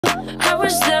I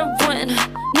was there when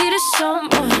needed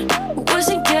someone who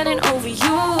wasn't getting over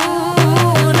you.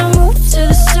 When I move to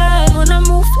the side, when I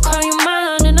move, call you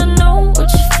mine, and I know what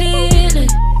you're feeling.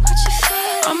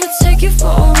 I'ma take you for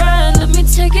a ride, let me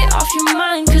take it off your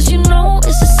mind, cause you know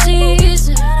it's a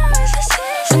season.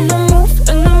 And I move,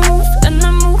 and I move, and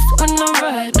I move when I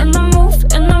ride, and I move,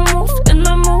 and I move, and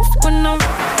I move when I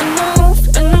ride, and I move,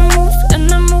 and I move,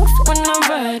 and I move when I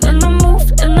ride, and I move,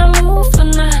 and I move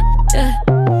when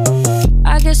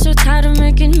I get so tired of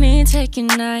making me take your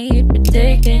night,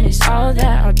 predicting it's all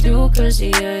that I'll do cause of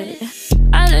you.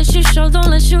 I let you show, don't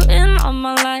let you in on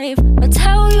my life. I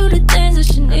tell you the things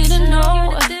that you need to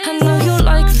know. I know you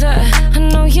like that, I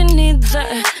know you need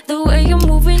that. The way you're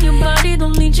moving your body,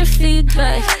 don't need your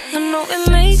feedback. I know it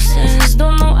makes sense,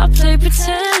 don't know I play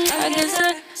pretend. I guess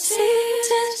that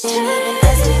seasons change. You didn't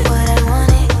ask me what I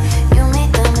wanted, you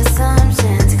made dumb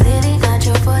assumptions. Clearly not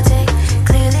your forte,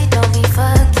 clearly don't be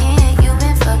fucking. You've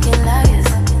been fucking liars,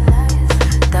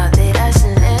 thought that I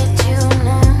should let you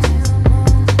know.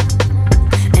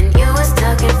 And you was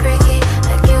talking freaky,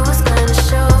 like you was gonna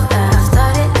show. I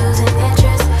started losing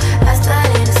interest, I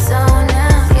started to zone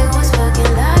out. You was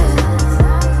fucking liars,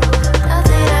 thought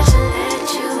that I should let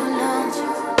you know.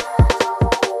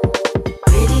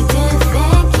 Really didn't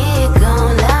think it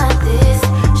gon' like this.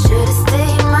 Should've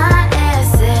stayed my ass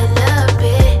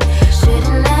celibate.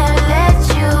 Shouldn't have let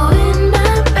you in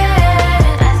my bed.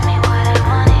 Ask me what I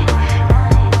wanted,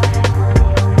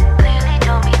 clearly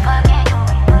don't be fucking.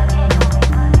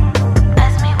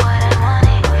 Ask me what I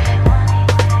wanted,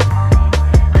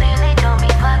 clearly don't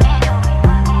be fucking.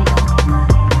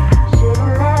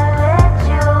 Shouldn't have let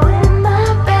you in my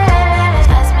bed.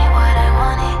 Ask me what I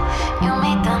wanted, you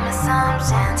made dumb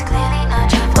assumptions. Clearly not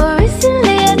your fault. But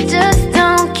recently I just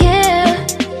don't care.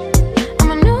 I'm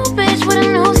a new bitch with a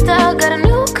new style, got a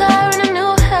new car and a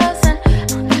new house, and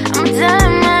I'm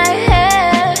dyeing my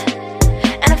hair.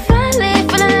 And I finally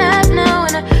feel alive now,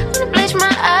 and I wanna bleach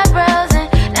my eyebrows, and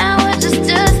now I just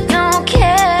don't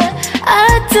care. I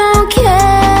don't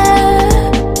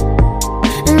care,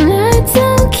 and I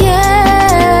don't care.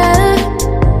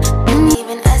 And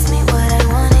even ask me what I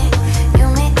wanted, you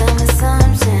made dumb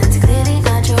assumptions. Clearly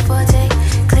not your forte,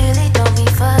 clearly don't be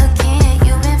fucking.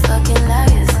 You've been fucking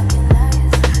liars,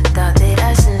 thought that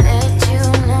I should let you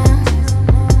know.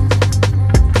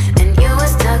 And you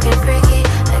was talking freaky,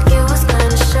 like you was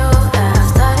gonna show. I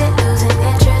started losing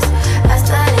interest, I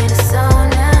started to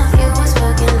zone out. You was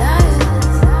fucking liars,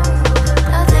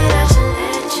 thought that I should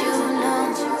let you know.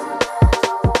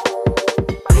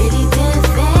 Really didn't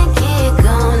think it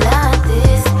gon' like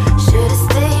this. Should've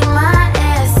stayed my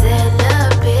ass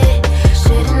celibate.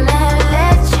 Shouldn't have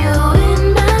let you in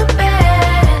my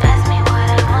bed. Ask me what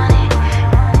I wanted,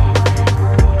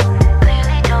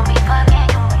 clearly don't be fucking.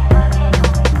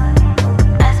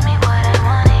 Ask me what I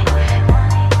wanted,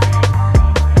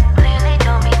 clearly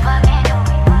don't be fucking.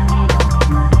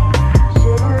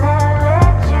 Shouldn't have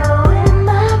let you in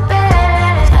my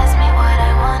bed. Ask me what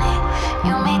I wanted,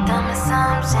 you made dumb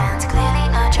assumptions. Clearly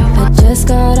not your I fault. just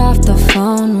got off the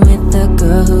phone with the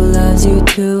girl who loves you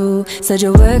too. Said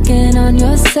you're working on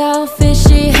yourself, is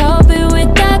she helping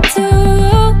with that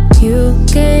too? You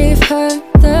gave her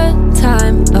the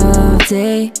time of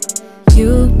day.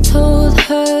 You told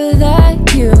her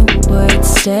that you would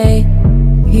stay.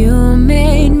 You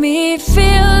made me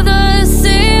feel the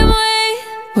same way.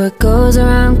 What goes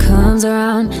around comes around.